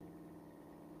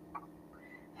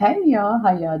Hey y'all,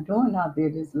 how y'all doing out there?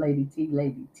 This Lady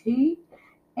T,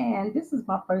 and this is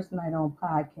my first night on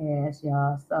podcast,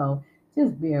 y'all. So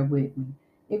just bear with me.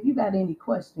 If you got any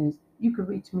questions, you can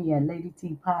reach me at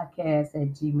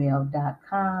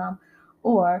ladytpodcast@gmail.com,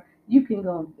 or you can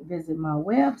go visit my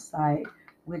website,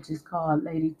 which is called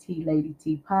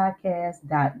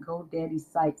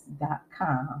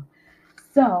ladytladytpodcast.godaddysites.com.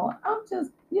 So I'm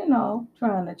just,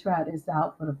 trying to try this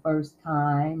out for the first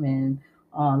time and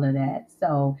all of that.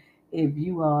 So if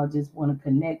you all just want to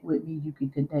connect with me, you can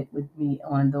connect with me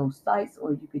on those sites,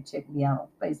 or you can check me out on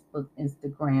Facebook,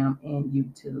 Instagram, and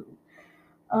YouTube.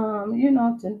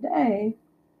 Today,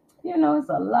 it's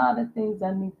a lot of things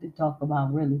I need to talk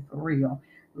about really for real,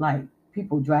 like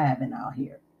people driving out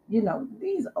here.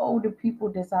 These older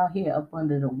people that's out here up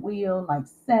under the wheel, like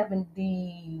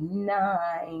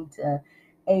 79 to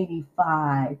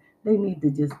 85, they need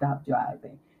to just stop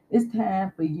driving. It's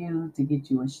time for you to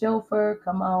get you a chauffeur.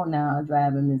 Come on now,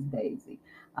 driving Miss Daisy.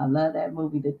 I love that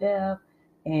movie to death.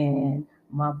 And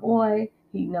my boy,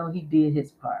 he know he did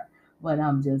his part. But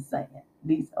I'm just saying,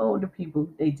 these older people,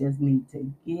 they just need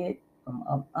to get from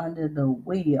up under the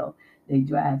wheel. They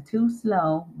drive too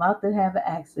slow, about to have an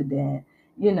accident.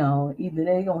 Either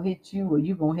they gonna hit you or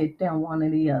you gonna hit them, one or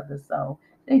the other. So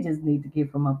they just need to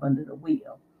get from up under the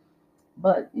wheel.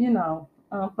 But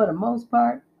for the most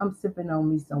part, I'm sipping on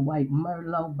me some white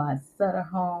Merlot by Sutter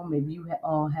Home. If you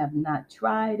all have not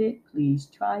tried it, please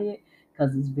try it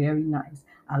because it's very nice.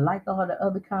 I like all the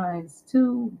other kinds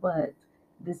too, but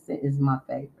this is my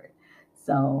favorite.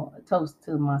 So, toast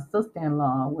to my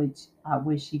sister-in-law, which I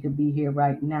wish she could be here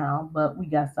right now, but we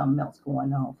got something else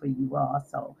going on for you all,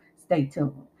 so stay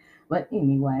tuned. But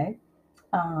anyway,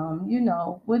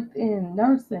 within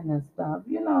nursing and stuff,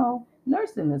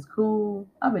 nursing is cool.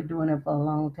 I've been doing it for a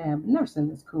long time, but nursing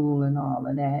is cool and all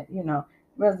of that.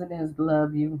 Residents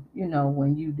love you,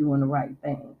 when you doing the right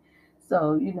thing.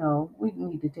 So, we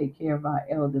need to take care of our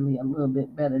elderly a little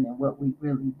bit better than what we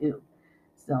really do.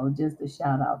 So just a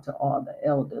shout out to all the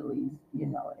elderly,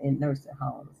 in nursing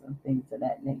homes and things of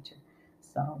that nature.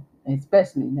 So,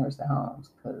 especially nursing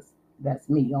homes, because that's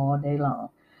me all day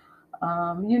long.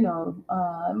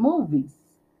 Movies.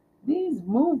 These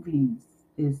movies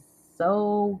is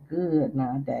so good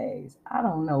nowadays. I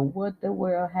don't know what the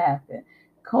world happened.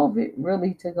 COVID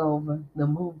really took over the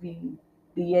movie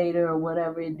theater or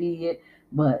whatever it did.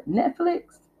 But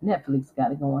Netflix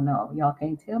got it going on. Y'all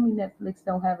can't tell me Netflix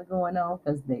don't have it going on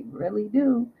because they really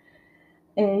do.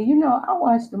 And I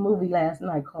watched a movie last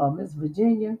night called Miss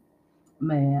Virginia.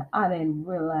 Man, I didn't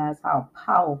realize how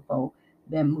powerful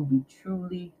that movie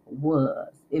truly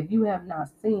was. If you have not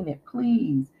seen it,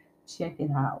 please check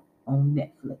it out on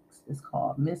Netflix. It's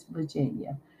called Miss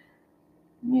Virginia.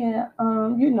 Yeah,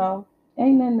 ain't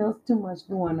nothing else too much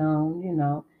going on,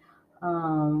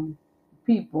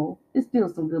 people. It's still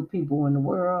some good people in the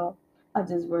world. I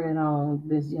just read on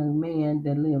this young man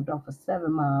that lived off of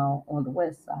 7 Mile on the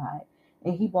west side,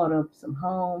 and he bought up some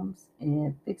homes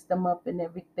and fixed them up and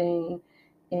everything.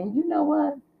 And you know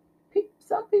what?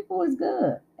 Some people is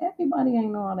good. Everybody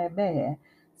ain't all that bad.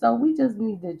 So we just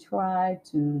need to try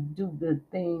to do good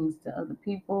things to other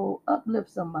people, uplift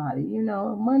somebody.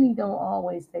 Money don't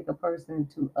always take a person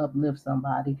to uplift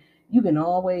somebody. You can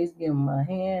always give them a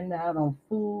hand out on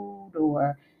food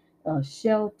or a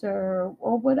shelter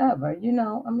or whatever.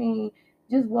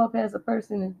 Just walk past a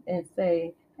person and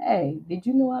say, "Hey, did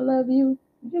you know I love you?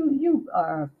 You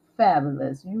are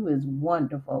fabulous. You is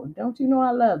wonderful. Don't you know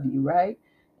I love you, right?"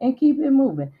 And keep it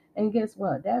moving. And guess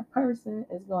what? That person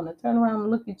is gonna turn around and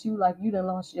look at you like you done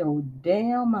lost your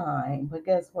damn mind. But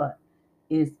guess what?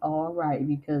 It's all right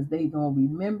because they gonna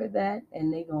remember that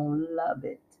and they gonna love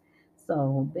it.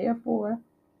 So therefore,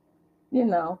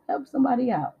 help somebody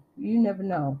out. You never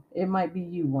know. It might be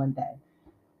you one day.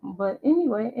 But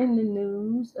anyway, in the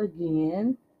news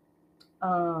again,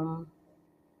 um,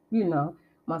 you know,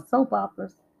 my soap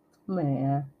operas,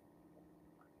 man,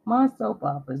 my soap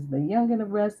operas, The Young and the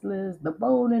Restless, The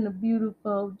Bold and the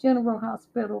Beautiful, General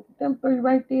Hospital, them three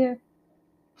right there,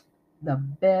 the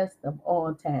best of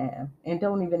all time. And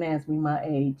don't even ask me my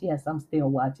age. Yes, I'm still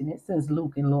watching it since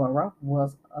Luke and Laura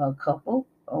was a couple,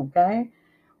 okay?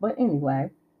 But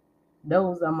anyway,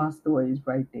 those are my stories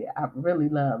right there. I really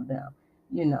love them.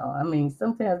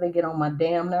 Sometimes they get on my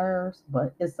damn nerves,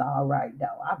 but it's all right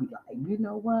though. I'll be like, you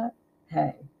know what?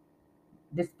 Hey,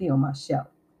 this still my show.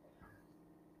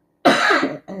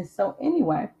 And so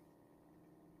anyway,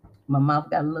 my mouth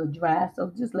got a little dry, so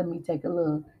just let me take a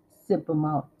little sip of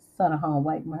my Sutter Home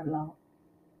White Merlot.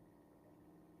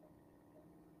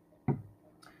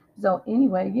 So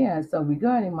anyway, yeah. So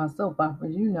regarding my soap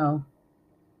operas,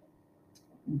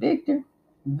 Victor.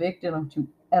 Victor, don't you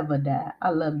ever die. I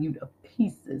love you to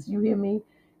pieces. You hear me?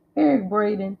 Eric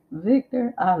Braden,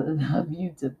 Victor, I love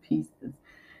you to pieces.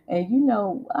 And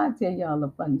I tell y'all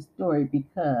a funny story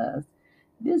because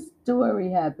this story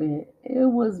happened, it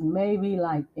was maybe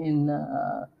like in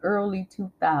the early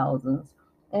 2000s.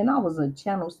 And I was a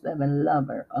Channel 7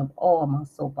 lover of all my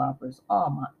soap operas, all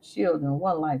my children,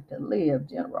 One Life to Live,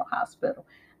 General Hospital.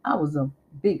 I was a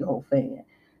big old fan.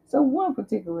 So one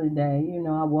particular day,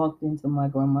 I walked into my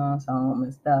grandma's home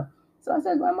and stuff. So I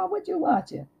said, Grandma, what you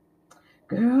watching?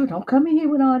 Girl, don't come in here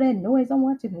with all that noise. I'm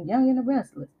watching The Young and the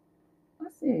Restless. I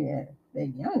said, The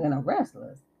Young and the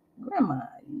Restless? Grandma,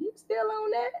 you still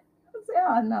on that? I said,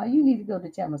 oh, no, you need to go to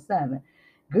Channel 7.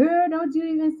 Girl, don't you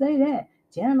even say that.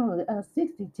 Channel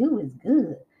 62 is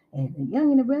good. And The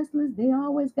Young and the Restless, they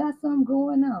always got something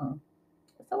going on.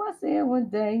 So I said one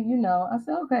day, I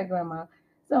said, okay, Grandma.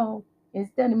 So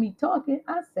instead of me talking,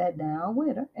 I sat down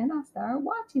with her and I started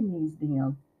watching these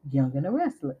damn Young and the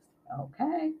Restless.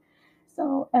 Okay.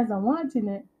 So as I'm watching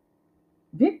it,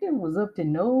 Victor was up to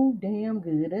no damn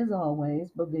good as always.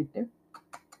 But Victor,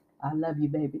 I love you,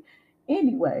 baby.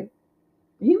 Anyway,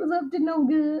 he was up to no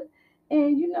good.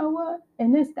 And you know what?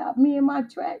 And it stopped me in my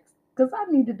tracks because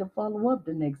I needed to follow up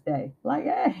the next day. Like,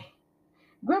 hey,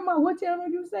 Grandma, what channel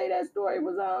you say that story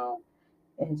was on?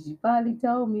 And she finally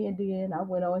told me, and then I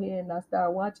went on here and I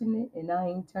started watching it, and I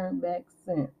ain't turned back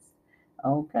since.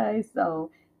 Okay, so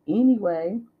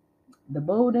anyway, The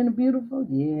Bold and the Beautiful,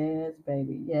 yes,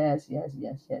 baby, yes, yes,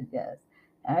 yes, yes, yes.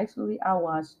 Actually, I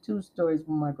watched two stories with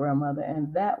my grandmother,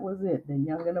 and that was it. The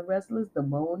Young and the Restless, The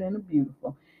Bold and the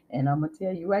Beautiful. And I'm gonna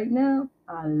tell you right now,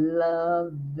 I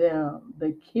love them.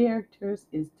 The characters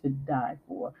is to die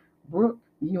for. Brooke,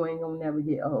 you ain't gonna never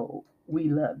get old. We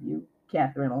love you,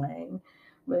 Catherine Lang.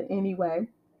 But anyway,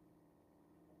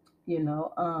 you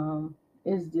know, um,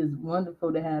 it's just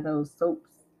wonderful to have those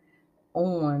soaps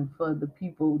on for the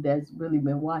people that's really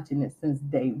been watching it since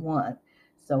day one.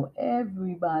 So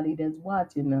everybody that's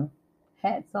watching them,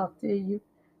 hats off to you.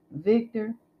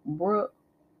 Victor, Brooke,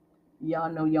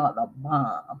 y'all know y'all the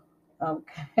bomb.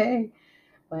 Okay.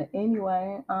 But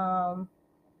anyway, I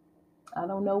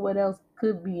don't know what else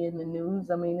could be in the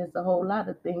news. I mean, it's a whole lot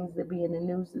of things that be in the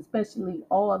news, especially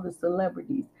all the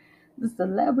celebrities. The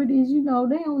celebrities, they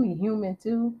only human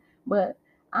too, but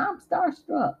I'm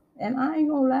starstruck. And I ain't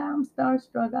gonna lie, I'm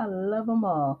starstruck. I love them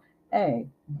all. Hey,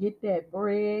 get that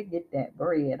bread, get that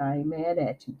bread. I ain't mad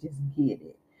at you, just get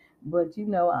it. But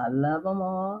I love them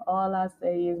all. All I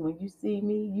say is when you see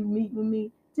me, you meet with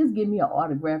me, just give me an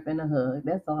autograph and a hug.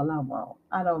 That's all I want.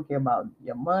 I don't care about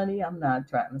your money. I'm not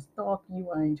trying to stalk you.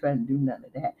 I ain't trying to do none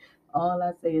of that. All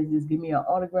I say is just give me an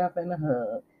autograph and a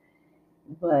hug.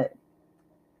 But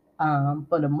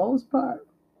for the most part,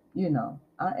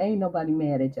 I ain't nobody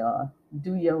mad at y'all.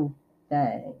 Do your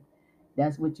thing.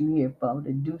 That's what you here for.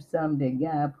 To do something that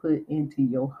God put into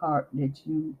your heart that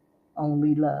you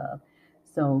only love.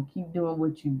 So keep doing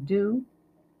what you do,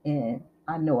 and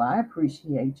I know I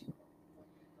appreciate you.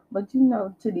 But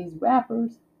to these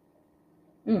rappers,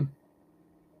 mm,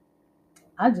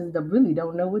 I just really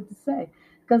don't know what to say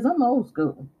because I'm old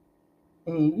school.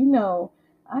 And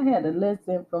I had a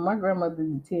lesson from my grandmother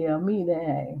to tell me that,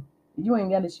 hey, you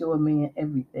ain't got to show a man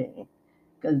everything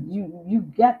because you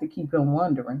got to keep him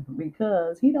wondering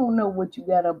because he don't know what you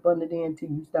got up under there until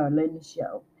you start letting it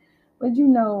show. But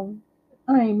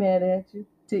I ain't mad at you.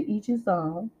 To each his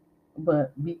own,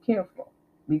 but be careful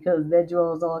because that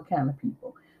draws all kind of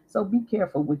people. So be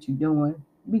careful what you're doing.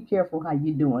 Be careful how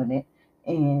you're doing it,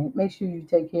 and make sure you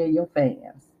take care of your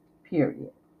fans.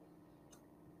 Period.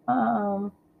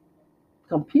 Um,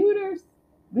 Computers.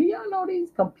 Do y'all know these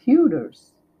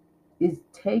computers is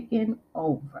taking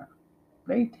over?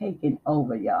 They taking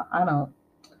over, y'all. I don't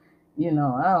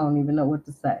even know what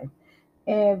to say.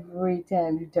 Every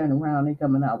time you turn around, they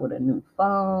coming out with a new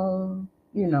phone,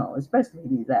 especially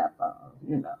these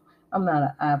iPhones, I'm not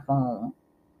an iPhone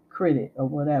critic or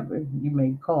whatever you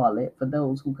may call it for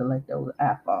those who collect those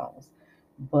iPhones.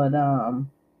 But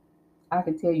I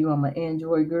can tell you I'm an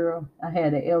Android girl. I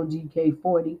had an LG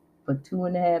K40 for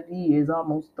 2.5 years,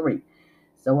 almost three.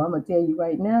 So I'm gonna tell you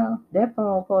right now, that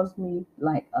phone cost me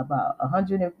like about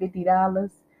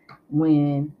 $150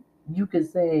 when you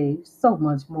could save so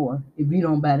much more if you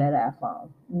don't buy that iPhone.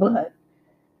 But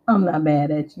I'm not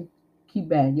mad at you. Keep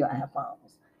buying your iPhones.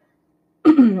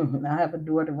 I have a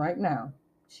daughter right now.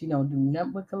 She don't do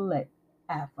nothing but collect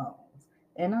iPhones.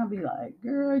 And I'll be like,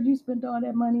 girl, you spent all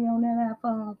that money on that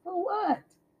iPhone for what?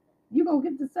 You gonna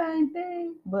get the same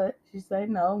thing? But she said,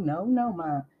 no, no, no,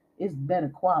 ma. It's better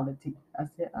quality. I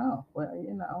said, oh, well,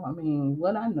 I mean,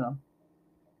 what I know.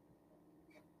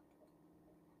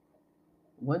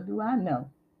 What do I know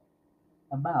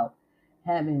about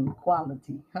having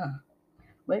quality? Huh?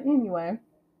 But anyway,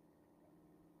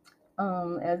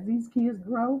 as these kids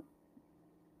grow,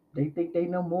 they think they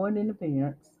know more than the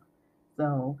parents.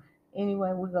 So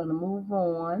anyway, we're gonna move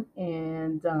on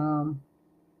and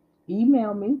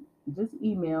email me. Just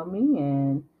email me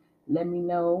and let me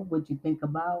know what you think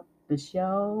about the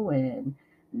show and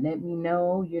let me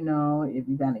know, if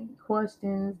you got any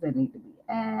questions that need to be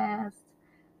asked.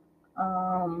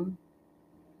 Um,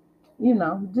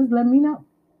 just let me know.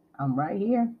 I'm right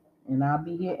here and I'll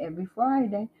be here every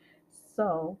Friday.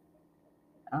 So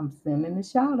I'm sending a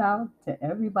shout out to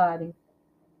everybody.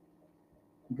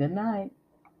 Good night.